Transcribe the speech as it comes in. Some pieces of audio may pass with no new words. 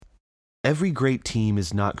Every great team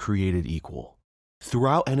is not created equal.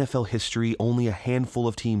 Throughout NFL history, only a handful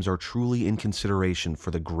of teams are truly in consideration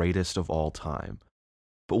for the greatest of all time.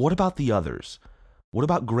 But what about the others? What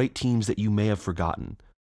about great teams that you may have forgotten?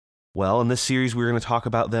 Well, in this series, we're going to talk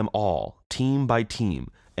about them all, team by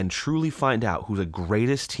team, and truly find out who the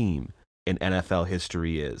greatest team in NFL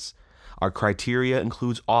history is. Our criteria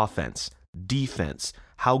includes offense, defense,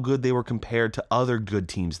 how good they were compared to other good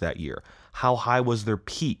teams that year, how high was their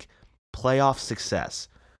peak, playoff success.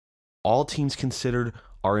 All teams considered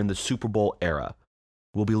are in the Super Bowl era.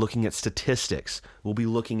 We'll be looking at statistics. We'll be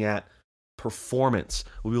looking at performance.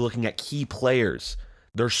 We'll be looking at key players,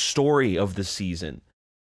 their story of the season,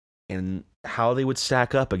 and how they would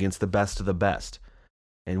stack up against the best of the best.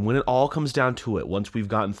 And when it all comes down to it, once we've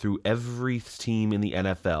gotten through every team in the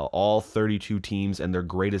NFL, all 32 teams and their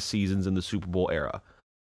greatest seasons in the Super Bowl era,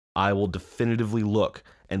 I will definitively look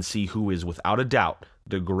and see who is, without a doubt,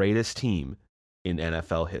 the greatest team in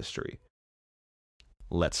NFL history.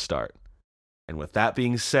 Let's start. And with that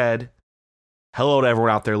being said, hello to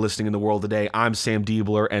everyone out there listening in the world today. I'm Sam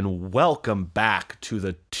Diebler, and welcome back to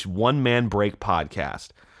the One Man Break podcast.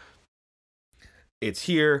 It's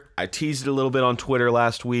here. I teased it a little bit on Twitter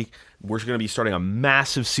last week. We're going to be starting a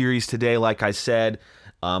massive series today, like I said,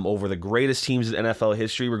 over the greatest teams in NFL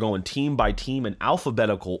history. We're going team by team in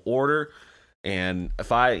alphabetical order. And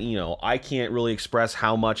if I can't really express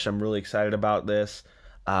how much I'm really excited about this.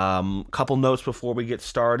 Couple notes before we get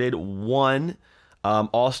started. One,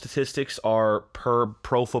 all statistics are per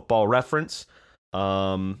Pro Football Reference.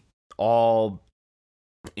 And we're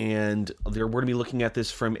going to be looking at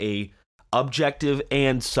this from a objective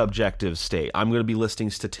and subjective state. I'm going to be listing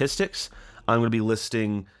statistics. I'm going to be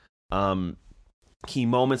listing key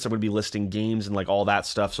moments. I'm going to be listing games and like all that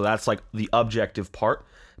stuff. So that's like the objective part.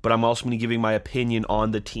 But I'm also going to be giving my opinion on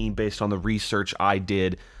the team based on the research I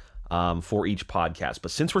did for each podcast. But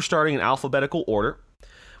since we're starting in alphabetical order,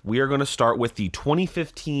 we are going to start with the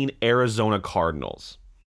 2015 Arizona Cardinals.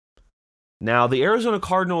 Now, the Arizona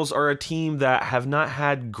Cardinals are a team that have not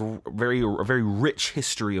had a very rich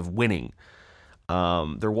history of winning.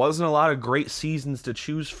 There wasn't a lot of great seasons to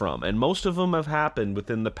choose from, and most of them have happened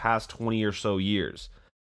within the past 20 or so years.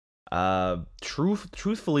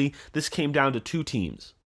 Truthfully, this came down to two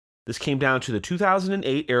teams. This came down to the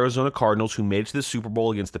 2008 Arizona Cardinals, who made it to the Super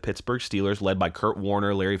Bowl against the Pittsburgh Steelers, led by Kurt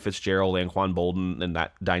Warner, Larry Fitzgerald, Anquan Boldin, and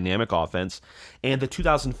that dynamic offense, and the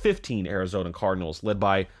 2015 Arizona Cardinals, led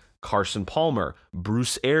by Carson Palmer,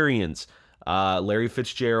 Bruce Arians, Larry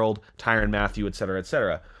Fitzgerald, Tyrann Mathieu, etc.,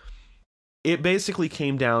 etc. It basically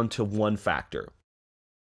came down to one factor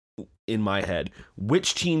in my head.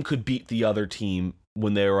 Which team could beat the other team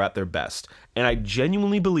when they were at their best? And I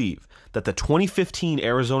genuinely believe that the 2015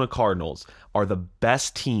 Arizona Cardinals are the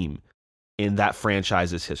best team in that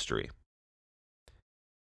franchise's history.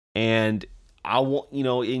 And I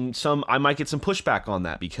might get some pushback on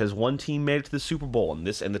that because one team made it to the Super Bowl and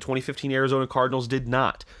the 2015 Arizona Cardinals did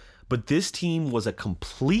not. But this team was a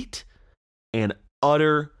complete and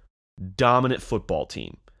utter dominant football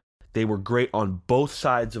team. They were great on both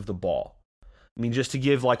sides of the ball. I mean, just to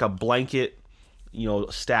give like a blanket,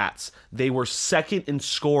 stats, they were second in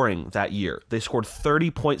scoring that year. They scored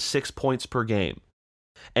 30.6 points per game.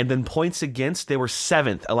 And then points against, they were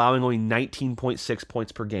seventh, allowing only 19.6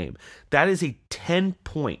 points per game. That is a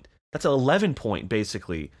 10-point, that's an 11-point,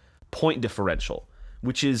 basically, point differential,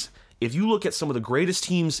 which is, if you look at some of the greatest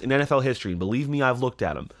teams in NFL history, and believe me, I've looked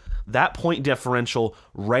at them, that point differential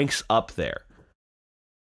ranks up there.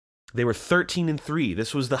 They were 13-3.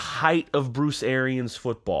 This was the height of Bruce Arians'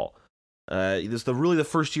 football. This is really the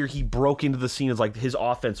first year he broke into the scene as like his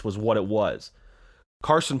offense was what it was.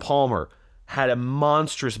 Carson Palmer had a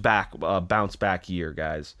monstrous bounce back year,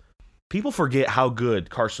 guys. People forget how good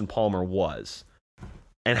Carson Palmer was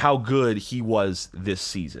and how good he was this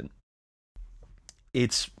season.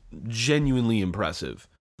 It's genuinely impressive,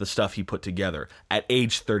 the stuff he put together at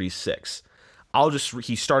age 36.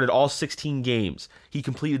 He started all 16 games. He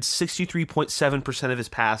completed 63.7% of his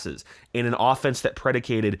passes in an offense that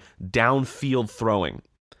predicated downfield throwing.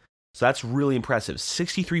 So that's really impressive.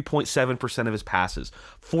 63.7% of his passes,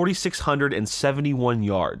 4,671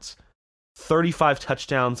 yards, 35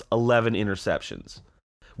 touchdowns, 11 interceptions.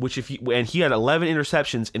 And he had 11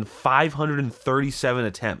 interceptions in 537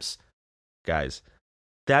 attempts. Guys,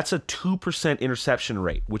 that's a 2% interception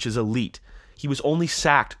rate, which is elite. He was only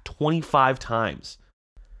sacked 25 times,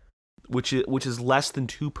 which is less than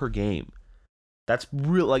 2 per game. That's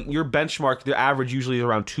real. Like your benchmark, the average usually is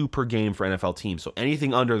around 2 per game for NFL teams. So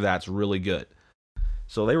anything under that's really good.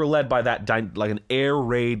 So they were led by that like an air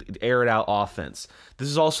it out offense. This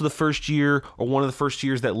is also the first year, or one of the first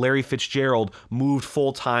years, that Larry Fitzgerald moved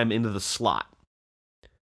full-time into the slot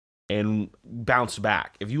and bounced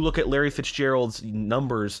back. If you look at Larry Fitzgerald's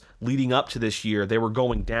numbers leading up to this year, they were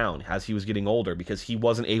going down as he was getting older because he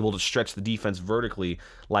wasn't able to stretch the defense vertically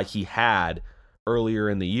like he had earlier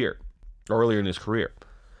in his career.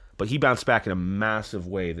 But he bounced back in a massive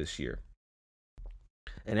way this year.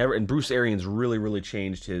 And Bruce Arians really, really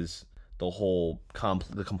changed the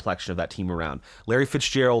complexion of that team around. Larry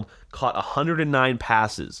Fitzgerald caught 109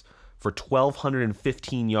 passes for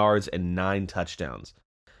 1,215 yards and 9 touchdowns.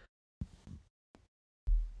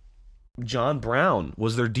 John Brown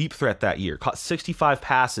was their deep threat that year, caught 65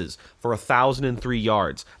 passes for 1,003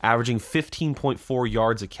 yards, averaging 15.4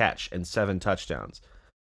 yards a catch and 7 touchdowns.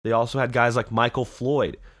 They also had guys like Michael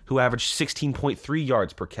Floyd, who averaged 16.3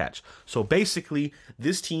 yards per catch. So basically,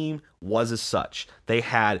 this team was as such. They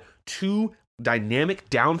had 2 dynamic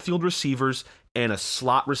downfield receivers and a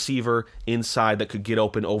slot receiver inside that could get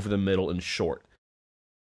open over the middle and short.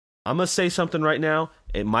 I'm going to say something right now.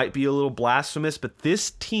 It might be a little blasphemous, but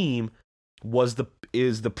this team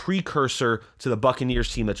is the precursor to the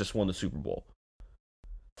Buccaneers team that just won the Super Bowl.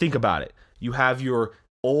 Think about it. You have your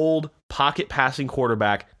old pocket passing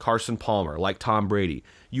quarterback, Carson Palmer, like Tom Brady.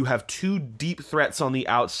 You have 2 deep threats on the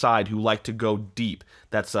outside who like to go deep.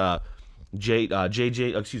 That's that's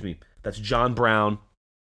John Brown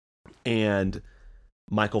and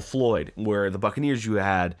Michael Floyd, where the Buccaneers you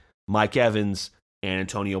had Mike Evans and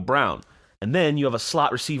Antonio Brown. And then you have a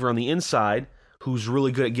slot receiver on the inside who's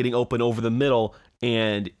really good at getting open over the middle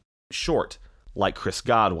and short, like Chris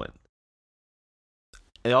Godwin.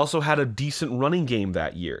 They also had a decent running game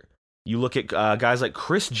that year. You look at guys like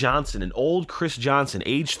Chris Johnson, an old Chris Johnson,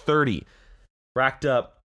 age 30, racked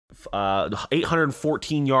up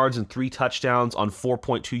 814 yards and 3 touchdowns on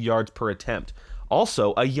 4.2 yards per attempt.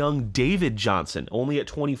 Also, a young David Johnson, only at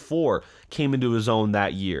 24, came into his own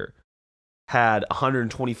that year. Had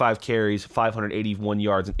 125 carries, 581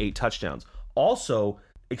 yards, and 8 touchdowns. Also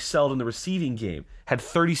excelled in the receiving game. Had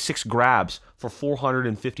 36 grabs for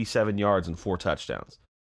 457 yards and 4 touchdowns.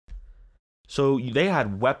 So they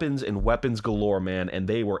had weapons and weapons galore, man, and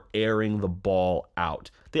they were airing the ball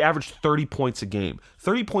out. They averaged 30 points a game.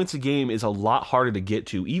 30 points a game is a lot harder to get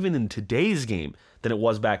to, even in today's game, than it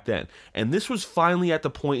was back then. And this was finally at the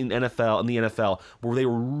point in the NFL where they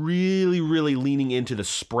were really, really leaning into the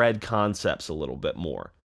spread concepts a little bit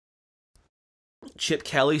more. Chip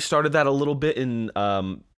Kelly started that a little bit in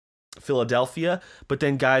Philadelphia, but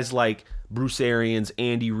then guys like Bruce Arians,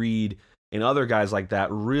 Andy Reid, and other guys like that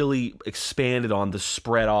really expanded on the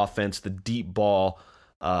spread offense, the deep ball,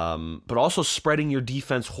 but also spreading your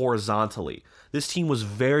defense horizontally. This team was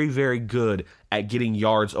very, very good at getting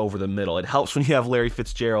yards over the middle. It helps when you have Larry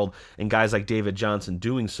Fitzgerald and guys like David Johnson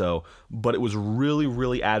doing so, but it was really,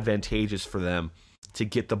 really advantageous for them to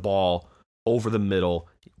get the ball over the middle,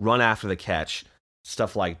 run after the catch,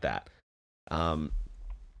 stuff like that.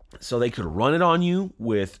 So they could run it on you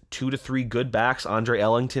with 2 to 3 good backs. Andre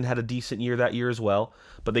Ellington had a decent year that year as well.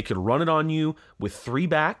 But they could run it on you with 3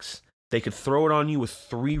 backs. They could throw it on you with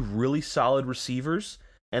 3 really solid receivers.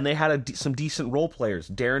 And they had some decent role players.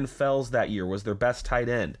 Darren Fells that year was their best tight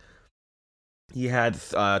end. He had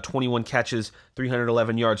 21 catches,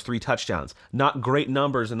 311 yards, 3 touchdowns. Not great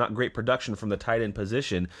numbers and not great production from the tight end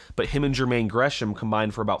position, but him and Jermaine Gresham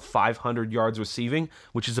combined for about 500 yards receiving,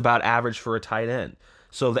 which is about average for a tight end.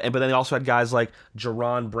 But then they also had guys like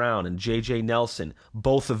Jerron Brown and J.J. Nelson,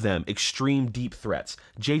 both of them extreme deep threats.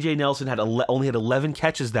 J.J. Nelson only had 11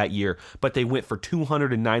 catches that year, but they went for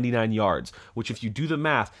 299 yards, which if you do the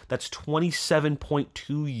math, that's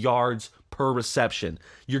 27.2 yards per reception.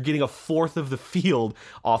 You're getting a fourth of the field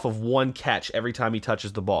off of 1 catch every time he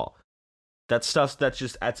touches the ball. That's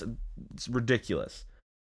ridiculous.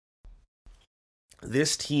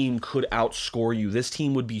 This team could outscore you. This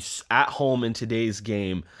team would be at home in today's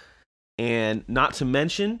game. And not to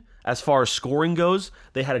mention, as far as scoring goes,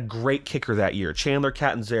 they had a great kicker that year, Chandler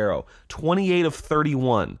Catanzaro. 28 of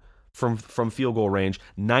 31 from field goal range,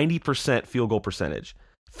 90% field goal percentage.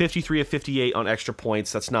 53 of 58 on extra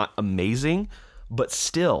points. That's not amazing, but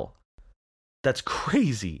still, that's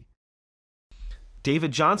crazy.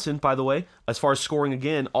 David Johnson, by the way, as far as scoring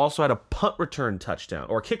again, also had a kick return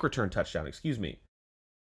touchdown, excuse me.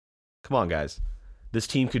 Come on, guys. This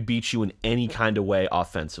team could beat you in any kind of way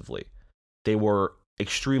offensively. They were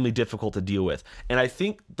extremely difficult to deal with. And I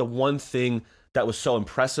think the one thing that was so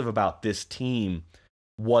impressive about this team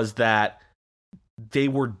was that they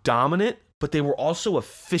were dominant, but they were also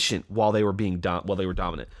efficient while they were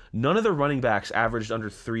dominant. None of the running backs averaged under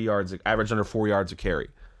 4 yards a carry.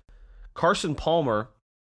 Carson Palmer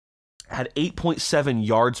had 8.7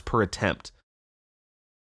 yards per attempt.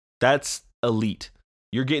 That's elite.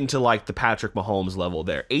 You're getting to like the Patrick Mahomes level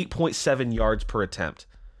there. 8.7 yards per attempt.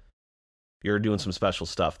 You're doing some special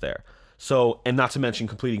stuff there. So, and not to mention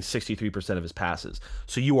completing 63% of his passes.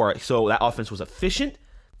 So that offense was efficient.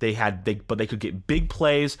 But they could get big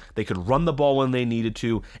plays. They could run the ball when they needed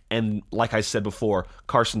to. And like I said before,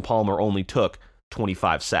 Carson Palmer only took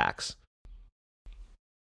 25 sacks.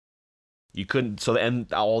 You couldn't,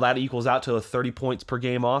 and all that equals out to a 30 points per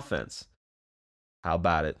game offense. How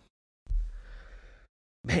about it?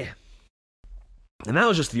 Man. And that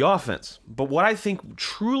was just the offense. But what I think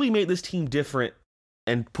truly made this team different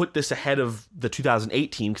and put this ahead of the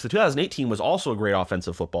 2018, because the 2018 was also a great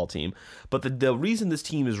offensive football team, but the reason this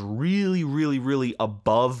team is really, really, really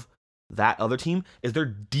above that other team is their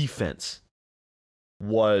defense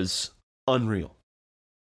was unreal.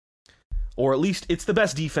 Or at least it's the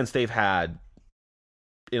best defense they've had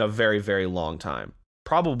in a very, very long time.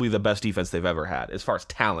 Probably the best defense they've ever had as far as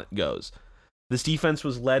talent goes. This defense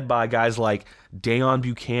was led by guys like Deion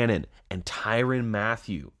Buchanan and Tyrann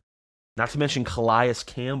Mathieu, not to mention Calais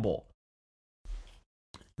Campbell.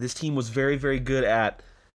 This team was very, very good at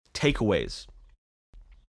takeaways.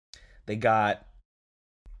 They got,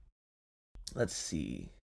 let's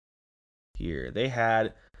see here. They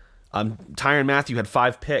had, Tyrann Mathieu had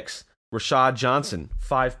 5 picks. Rashad Johnson,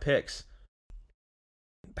 5 picks.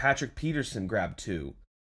 Patrick Peterson grabbed 2.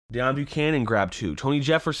 Deion Buchanan grabbed 2. Tony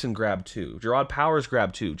Jefferson grabbed 2. Gerard Powers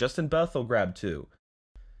grabbed 2. Justin Bethel grabbed 2.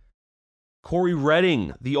 Corey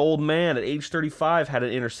Redding, the old man at age 35, had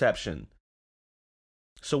an interception.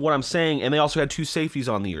 So what I'm saying, and they also had 2 safeties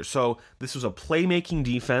on the year. So this was a playmaking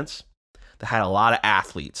defense that had a lot of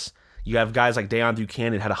athletes. You have guys like Deion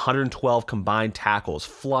Buchanan had 112 combined tackles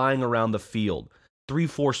flying around the field, 3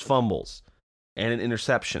 forced fumbles, and an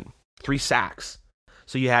interception, 3 sacks.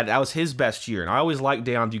 So that was his best year. And I always liked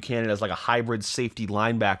Deion Buchanan as like a hybrid safety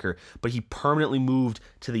linebacker, but he permanently moved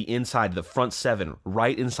to the inside, the front 7,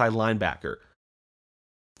 right inside linebacker.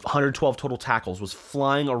 112 total tackles, was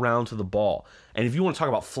flying around to the ball. And if you want to talk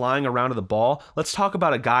about flying around to the ball, let's talk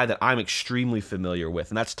about a guy that I'm extremely familiar with,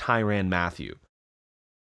 and that's Tyrann Mathieu.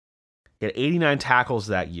 He had 89 tackles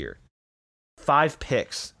that year, 5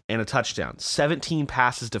 picks and a touchdown, 17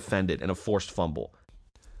 passes defended, and a forced fumble.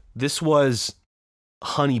 This was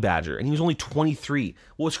Honey Badger, and he was only 23.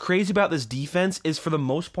 What's crazy about this defense is, for the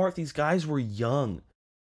most part, these guys were young.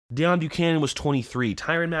 Deion Buchanan was 23.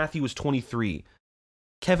 Tyrann Mathieu was 23.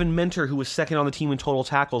 Kevin Minter, who was second on the team in total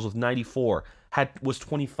tackles with 94, was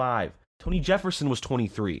 25. Tony Jefferson was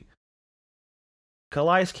 23.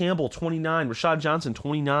 Calais Campbell, 29. Rashad Johnson,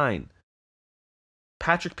 29.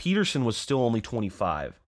 Patrick Peterson was still only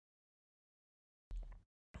 25.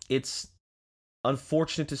 It's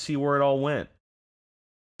unfortunate to see where it all went.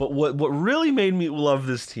 But what really made me love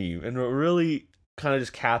this team, and what really kind of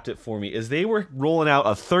just capped it for me, is they were rolling out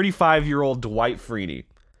a 35-year-old Dwight Freeney.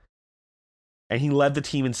 And he led the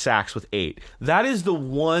team in sacks with 8. That is the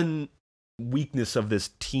one weakness of this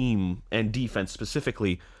team, and defense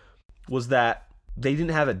specifically, was that they didn't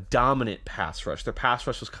have a dominant pass rush. Their pass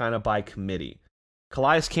rush was kind of by committee.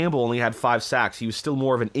 Calais Campbell only had 5 sacks. He was still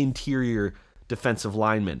more of an interior defensive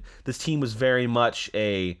lineman. This team was very much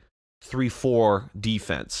a 3-4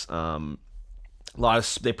 defense.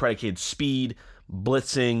 They predicated speed,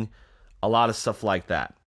 blitzing, a lot of stuff like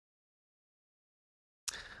that.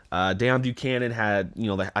 Deion Buchanan had,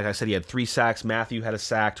 like I said, he had 3 sacks. Mathieu had a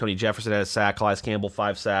sack. Tony Jefferson had a sack. Calais Campbell,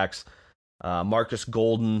 5 sacks. Young Marcus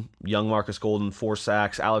Golden, 4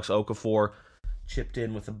 sacks. Alex Okafor chipped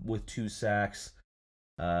in with 2 sacks.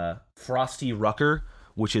 Frosty Rucker,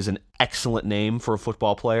 which is an excellent name for a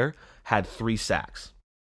football player, had 3 sacks.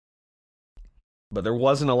 But there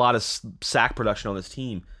wasn't a lot of sack production on this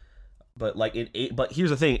team. But but here's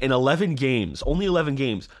the thing: in 11 games, only 11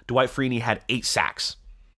 games, Dwight Freeney had 8 sacks.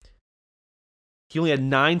 He only had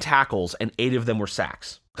 9 tackles, and 8 of them were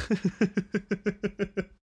sacks.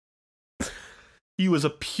 He was a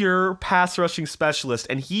pure pass rushing specialist,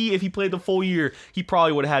 and if he played the full year, he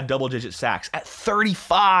probably would have had double-digit sacks at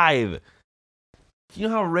 35. You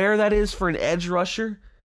know how rare that is for an edge rusher?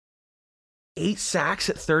 8 sacks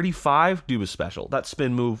at 35? Dude was special. That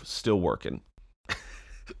spin move, still working.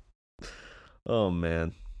 Oh,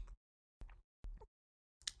 man.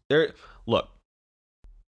 Look.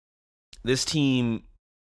 This team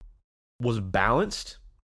was balanced.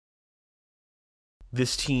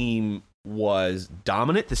 This team was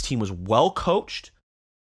dominant. This team was well coached.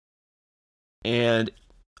 And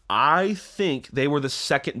I think they were the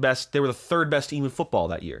third best team in football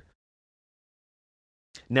that year.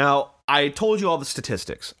 Now, I told you all the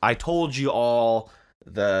statistics. I told you all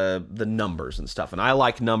the numbers and stuff, and I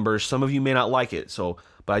like numbers. Some of you may not like it,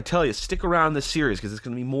 but I tell you, stick around this series because it's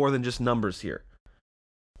going to be more than just numbers here.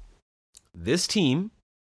 This team,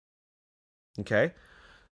 okay,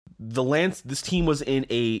 this team was in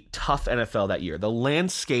a tough NFL that year. The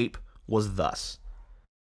landscape was thus.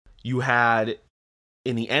 You had,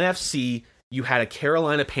 in the NFC, you had a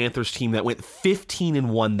Carolina Panthers team that went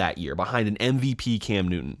 15-1 that year behind an MVP Cam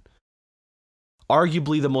Newton.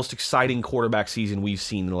 Arguably the most exciting quarterback season we've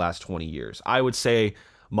seen in the last 20 years. I would say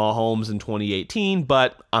Mahomes in 2018,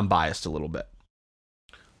 but I'm biased a little bit.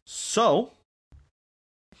 So,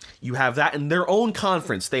 you have that in their own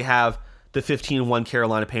conference. They have the 15-1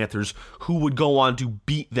 Carolina Panthers, who would go on to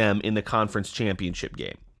beat them in the conference championship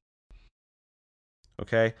game.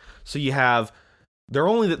 Okay? So you have...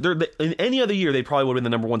 in any other year, they probably would have been the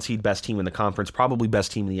number one seed, best team in the conference, probably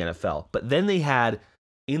best team in the NFL. But then they had,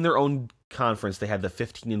 in their own conference, they had the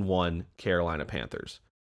 15-1 Carolina Panthers.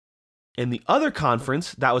 In the other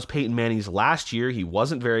conference, that was Peyton Manning's last year. He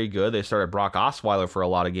wasn't very good. They started Brock Osweiler for a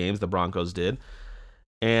lot of games, the Broncos did.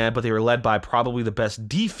 But they were led by probably the best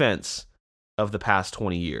defense of the past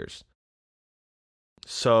 20 years.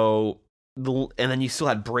 So, and then you still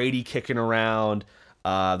had Brady kicking around.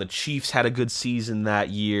 The Chiefs had a good season that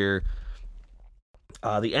year.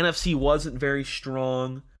 The NFC wasn't very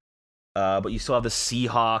strong, but you still have the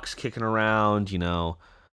Seahawks kicking around,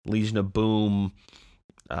 Legion of Boom.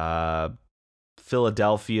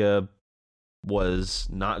 Philadelphia was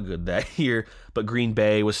not good that year, but Green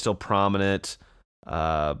Bay was still prominent.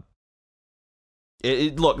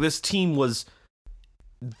 Look, this team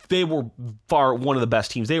they were one of the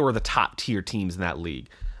best teams. They were the top tier teams in that league.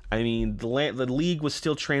 I mean, the league was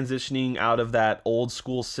still transitioning out of that old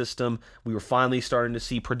school system. We were finally starting to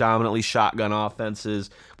see predominantly shotgun offenses.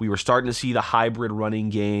 We were starting to see the hybrid running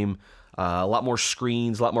game, a lot more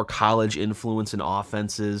screens, a lot more college influence in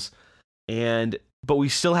offenses. But we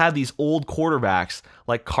still had these old quarterbacks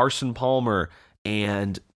like Carson Palmer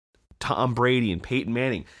and Tom Brady and Peyton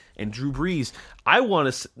Manning and Drew Brees. I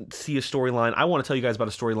want to see a storyline. I want to tell you guys about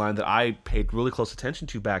a storyline that I paid really close attention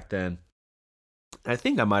to back then. I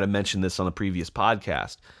think I might have mentioned this on a previous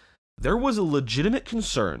podcast. There was a legitimate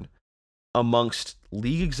concern amongst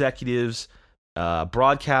league executives,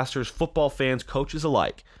 broadcasters, football fans, coaches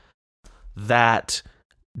alike, that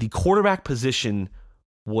the quarterback position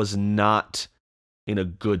was not in a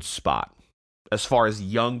good spot as far as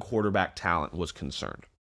young quarterback talent was concerned.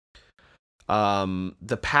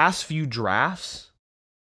 The past few drafts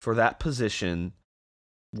for that position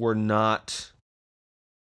were not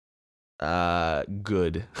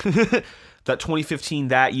good. That 2015,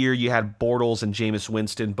 that year, you had Bortles and Jameis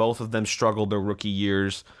Winston. Both of them struggled their rookie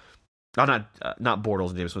years. Not Bortles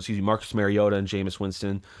and Jameis Winston, excuse me, Marcus Mariota and Jameis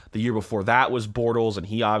Winston. The year before that was Bortles, and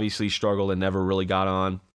he obviously struggled and never really got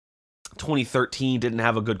on. 2013 didn't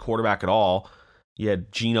have a good quarterback at all. You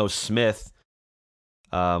had Geno Smith,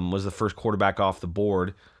 was the first quarterback off the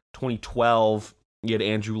board. 2012, you had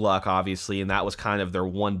Andrew Luck, obviously, and that was kind of their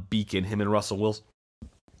one beacon. Him and Russell Wilson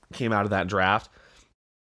came out of that draft.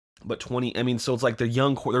 But so it's like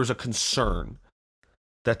there's a concern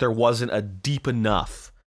that there wasn't a deep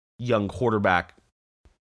enough young quarterback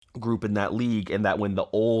group in that league, and that when the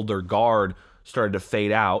older guard started to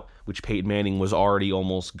fade out, which Peyton Manning was already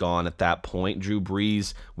almost gone at that point. Drew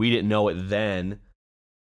Brees, we didn't know it then.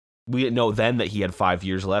 We didn't know then that he had 5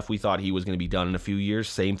 years left. We thought he was going to be done in a few years.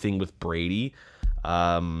 Same thing with Brady.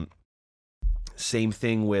 Same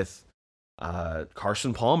thing with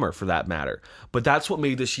Carson Palmer, for that matter. But that's what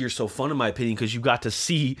made this year so fun, in my opinion, because you got to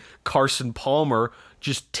see Carson Palmer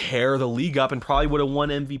just tear the league up and probably would have won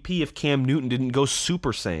MVP if Cam Newton didn't go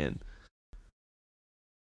Super Saiyan.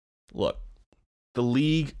 Look, the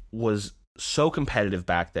league was so competitive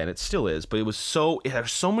back then. It still is, but it had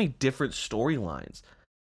so many different storylines.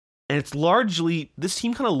 And this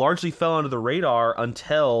team kind of largely fell under the radar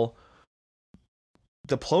until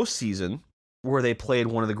the postseason, where they played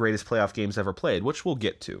one of the greatest playoff games ever played, which we'll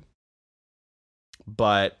get to.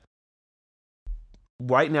 But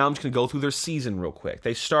right now, I'm just going to go through their season real quick.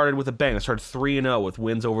 They started with a bang. They started 3-0 with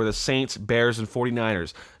wins over the Saints, Bears, and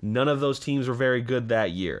 49ers. None of those teams were very good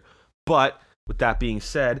that year. But with that being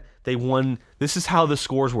said, they won. This is how the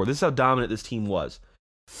scores were. This is how dominant this team was.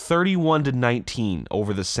 31-19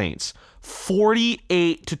 over the Saints.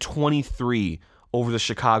 48-23 over the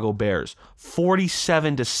Chicago Bears.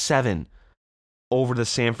 47-7 over the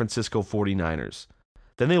San Francisco 49ers.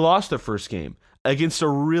 Then they lost their first game against a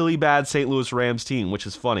really bad St. Louis Rams team, which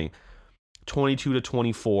is funny.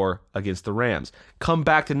 22-24 against the Rams. Come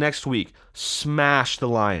back to next week, smash the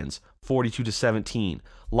Lions, 42-17.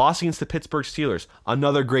 Loss against the Pittsburgh Steelers,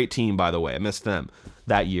 another great team, by the way. I missed them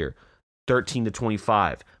that year,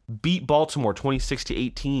 13-25. Beat Baltimore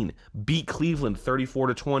 26-18. Beat Cleveland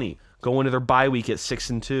 34-20. Go into their bye week at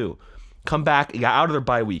 6-2. Come back, got out of their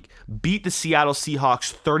bye week. Beat the Seattle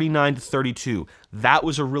Seahawks 39-32. That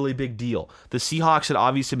was a really big deal. The Seahawks had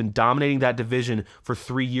obviously been dominating that division for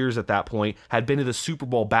 3 years at that point, had been to the Super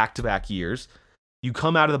Bowl back-to-back years. You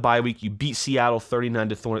come out of the bye week, you beat Seattle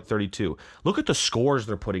 39-32. Look at the scores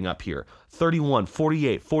they're putting up here. 31,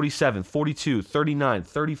 48, 47, 42, 39,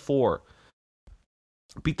 34.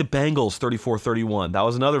 Beat the Bengals 34-31. That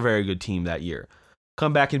was another very good team that year.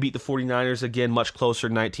 Come back and beat the 49ers again, much closer,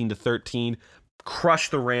 19-13. Crush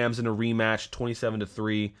the Rams in a rematch,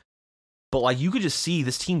 27-3. But like you could just see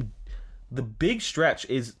this team, the big stretch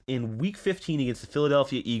is in week 15 against the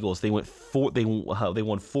Philadelphia Eagles. They won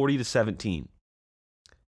 40-17.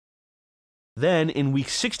 Then in week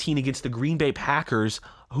 16 against the Green Bay Packers,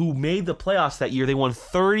 who made the playoffs that year, they won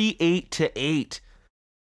 38-8.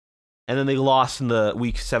 And then they lost in the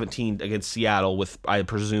week 17 against Seattle with, I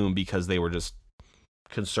presume, because they were just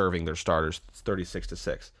conserving their starters,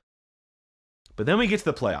 36-6. But then we get to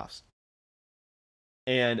the playoffs.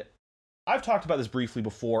 And I've talked about this briefly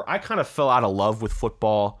before. I kind of fell out of love with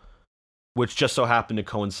football, which just so happened to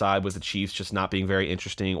coincide with the Chiefs just not being very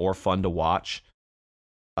interesting or fun to watch.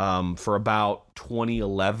 For about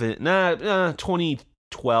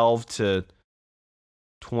 2012 to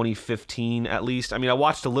 2015 at least. I mean, I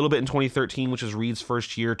watched a little bit in 2013, which was Reed's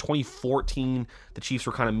first year. 2014, the Chiefs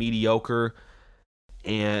were kind of mediocre,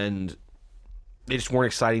 and they just weren't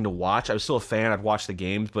exciting to watch. I was still a fan. I'd watch the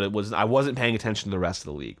games, but I wasn't paying attention to the rest of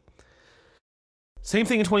the league. Same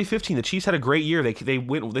thing in 2015. The Chiefs had a great year. They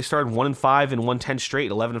started 1-5 and won 10 straight,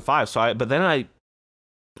 11-5.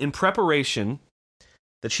 In preparation,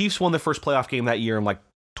 the Chiefs won their first playoff game that year in like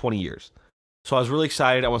 20 years. So I was really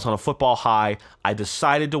excited. I was on a football high. I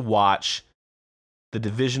decided to watch the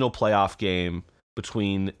divisional playoff game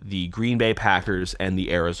between the Green Bay Packers and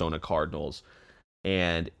the Arizona Cardinals.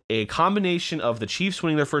 And a combination of the Chiefs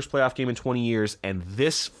winning their first playoff game in 20 years and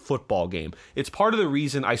this football game. It's part of the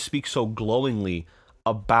reason I speak so glowingly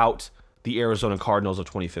about the Arizona Cardinals of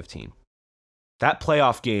 2015. That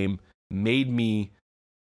playoff game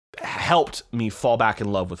helped me fall back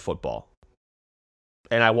in love with football.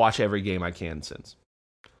 And I watch every game I can since.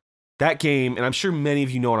 That game, and I'm sure many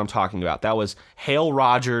of you know what I'm talking about, that was Hale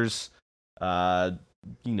Rodgers,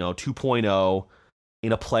 2.0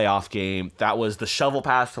 in a playoff game. That was the shovel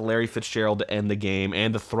pass to Larry Fitzgerald to end the game,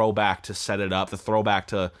 and the throwback to set it up, the throwback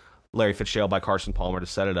to Larry Fitzgerald by Carson Palmer to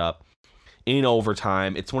set it up in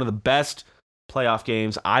overtime. It's one of the best playoff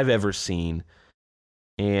games I've ever seen.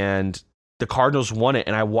 And the Cardinals won it,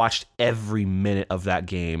 and I watched every minute of that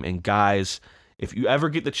game. And guys, if you ever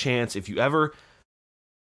get the chance, if you ever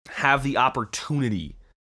have the opportunity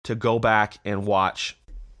to go back and watch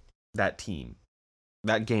that team,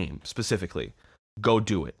 that game specifically, go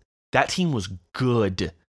do it. That team was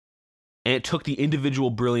good. And it took the individual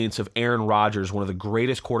brilliance of Aaron Rodgers, one of the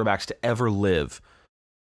greatest quarterbacks to ever live,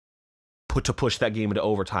 to push that game into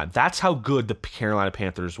overtime. That's how good the Carolina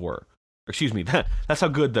Panthers were. Excuse me, that's how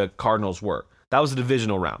good the Cardinals were. That was a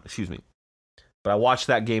divisional round, But I watched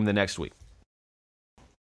that game the next week.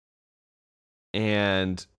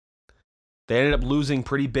 And they ended up losing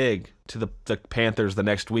pretty big to the Panthers the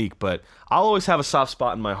next week, but I'll always have a soft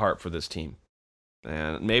spot in my heart for this team.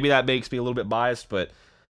 And maybe that makes me a little bit biased, but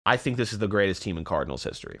I think this is the greatest team in Cardinals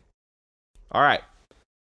history. All right.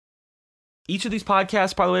 Each of these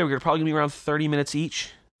podcasts, by the way, we're probably going to be around 30 minutes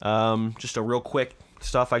each. Just a real quick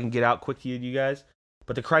stuff I can get out quick to you guys.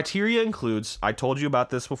 But the criteria includes, I told you about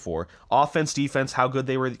this before, offense, defense, how good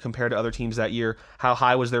they were compared to other teams that year, how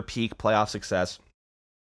high was their peak playoff success.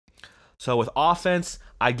 So with offense,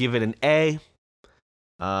 I give it an A.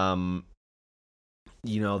 They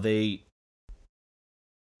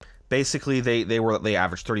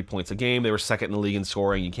averaged 30 points a game. They were second in the league in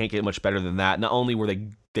scoring. You can't get much better than that. Not only were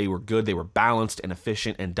they were good, they were balanced and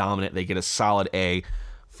efficient and dominant. They get a solid A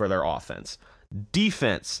for their offense.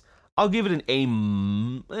 Defense, I'll give it an A.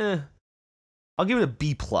 I'll give it a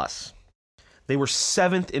B+. They were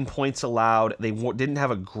 7th in points allowed. They didn't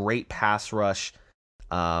have a great pass rush.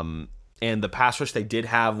 And the pass rush they did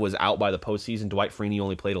have was out by the postseason. Dwight Freeney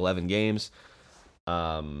only played 11 games.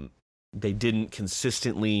 They didn't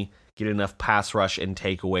consistently get enough pass rush and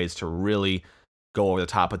takeaways to really go over the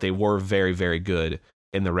top, but they were very, very good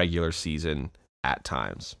in the regular season at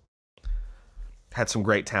times. Had some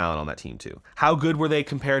great talent on that team, too. How good were they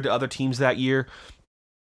compared to other teams that year?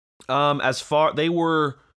 As far they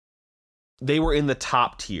were in the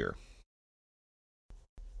top tier,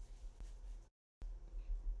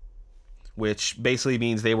 which basically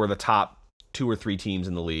means they were the top 2 or 3 teams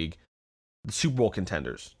in the league, the Super Bowl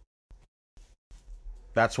contenders.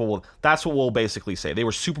 That's what we'll basically say. They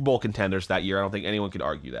were Super Bowl contenders that year. I don't think anyone could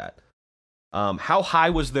argue that. How high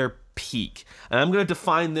was their peak? And I'm going to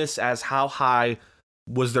define this as how high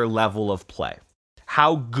was their level of play.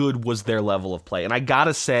 How good was their level of play? And I got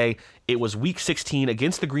to say, it was Week 16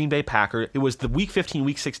 against the Green Bay Packers. It was the Week 15,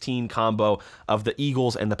 Week 16 combo of the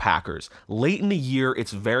Eagles and the Packers. Late in the year,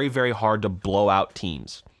 it's very, very hard to blow out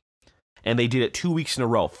teams. And they did it 2 weeks in a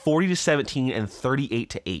row, 40-17 and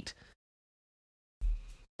 38-8.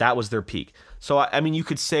 That was their peak. So, I mean, you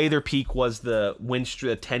could say their peak was the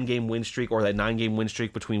 10-game win streak or that 9-game win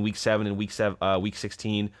streak between Week 7 and Week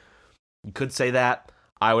 16. You could say that.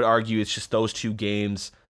 I would argue it's just those 2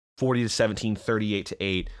 games, 40-17,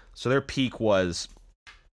 38-8. So their peak was...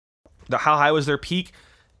 How high was their peak?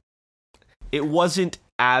 It wasn't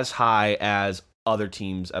as high as other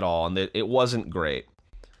teams at all, and it wasn't great.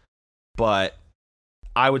 But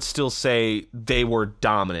I would still say they were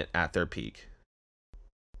dominant at their peak.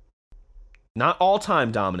 Not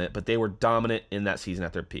all-time dominant, but they were dominant in that season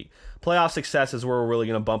at their peak. Playoff success is where we're really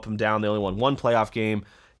going to bump them down. They only won 1 playoff game.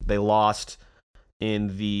 They lost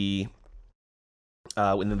in the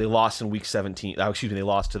they lost in Week 17. They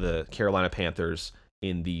lost to the Carolina Panthers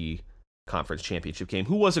in the conference championship game,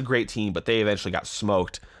 who was a great team, but they eventually got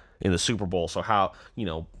smoked in the Super Bowl. So how,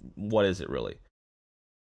 what is it really?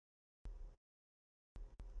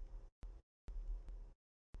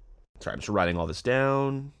 Sorry, I'm just writing all this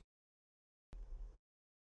down.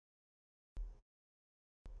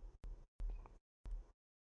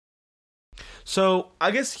 So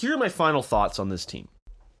I guess here are my final thoughts on this team,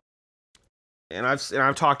 and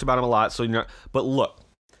I've talked about them a lot. So but look,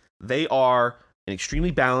 they are an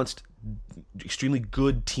extremely balanced, extremely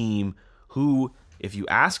good team. Who, if you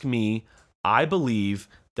ask me, I believe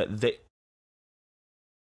that they.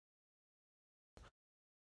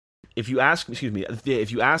 If you ask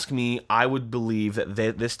me, I would believe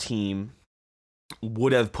that this team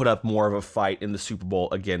would have put up more of a fight in the Super Bowl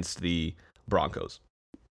against the Broncos.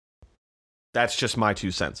 That's just my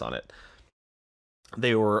 2 cents on it.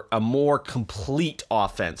 They were a more complete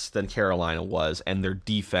offense than Carolina was, and their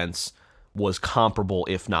defense was comparable,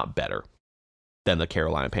 if not better, than the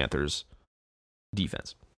Carolina Panthers'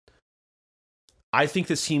 defense. I think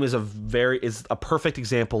this team is a perfect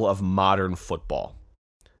example of modern football.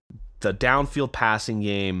 The downfield passing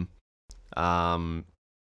game, the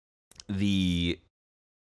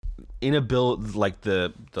inability, like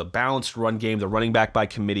the balanced run game, the running back by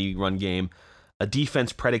committee run game, a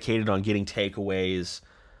defense predicated on getting takeaways,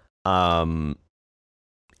 and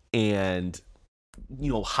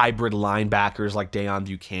hybrid linebackers like Deion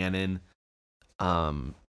Buchanan,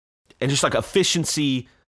 and just like efficiency,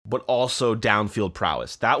 but also downfield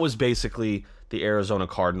prowess. That was basically the Arizona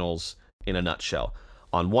Cardinals in a nutshell.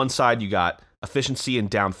 On one side, you got efficiency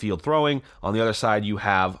and downfield throwing. On the other side, you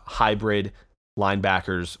have hybrid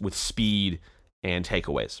linebackers with speed and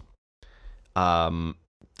takeaways.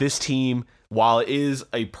 This team, while it is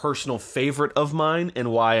a personal favorite of mine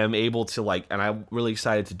and why I'm able to and I'm really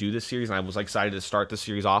excited to do this series, and I was excited to start the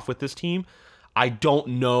series off with this team, I don't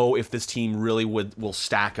know if this team really will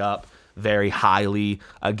stack up very highly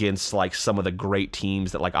against some of the great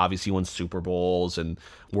teams that obviously won Super Bowls and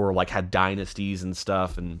were had dynasties and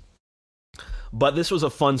stuff. But this was a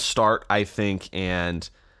fun start, I think, and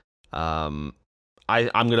I'm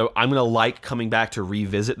gonna like coming back to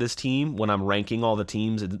revisit this team when I'm ranking all the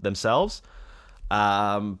teams themselves.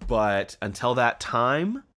 But until that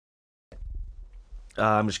time,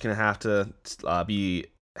 I'm just gonna have to be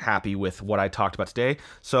happy with what I talked about today.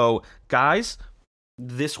 So, guys,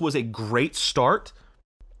 this was a great start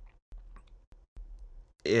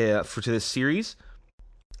to this series.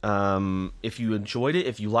 If you enjoyed it,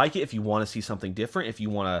 if you like it, if you want to see something different, if you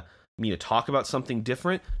want me to talk about something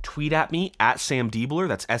different, tweet at me at Sam Diebler.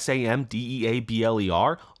 That's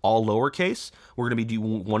SAMDEABLER, all lowercase. We're going to be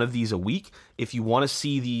doing one of these a week. If you want to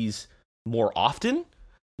see these more often,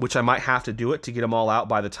 which I might have to do it to get them all out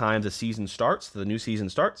by the time the new season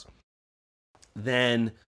starts,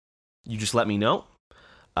 then you just let me know.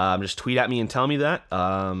 Just tweet at me and tell me that.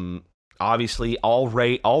 Obviously, all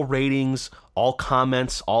ratings, all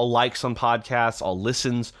comments, all likes on podcasts, all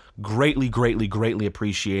listens, greatly, greatly, greatly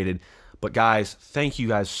appreciated. But guys, thank you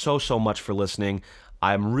guys so much for listening.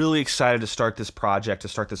 I'm really excited to start this project, to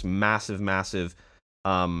start this massive,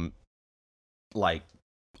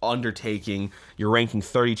 undertaking. You're ranking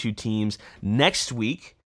 32 teams. Next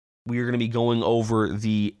week, we are going to be going over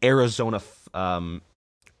the Arizona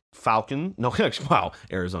Falcon. No, wow,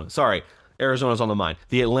 Arizona. Sorry, Arizona's on the mind.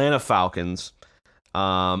 The Atlanta Falcons.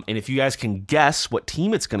 And if you guys can guess what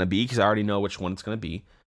team it's going to be, because I already know which one it's going to be,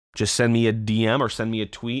 just send me a DM or send me a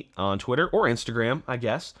tweet on Twitter or Instagram, I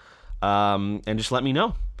guess, and just let me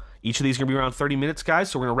know. Each of these is going to be around 30 minutes,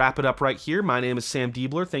 guys, so we're going to wrap it up right here. My name is Sam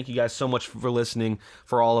Diebler. Thank you guys so much for listening.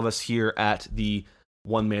 For all of us here at the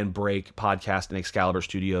One Man Break podcast in Excalibur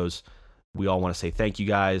Studios, we all want to say thank you,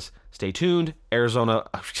 guys. Stay tuned. Arizona,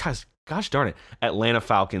 guys, gosh darn it, Atlanta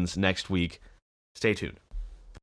Falcons next week. Stay tuned.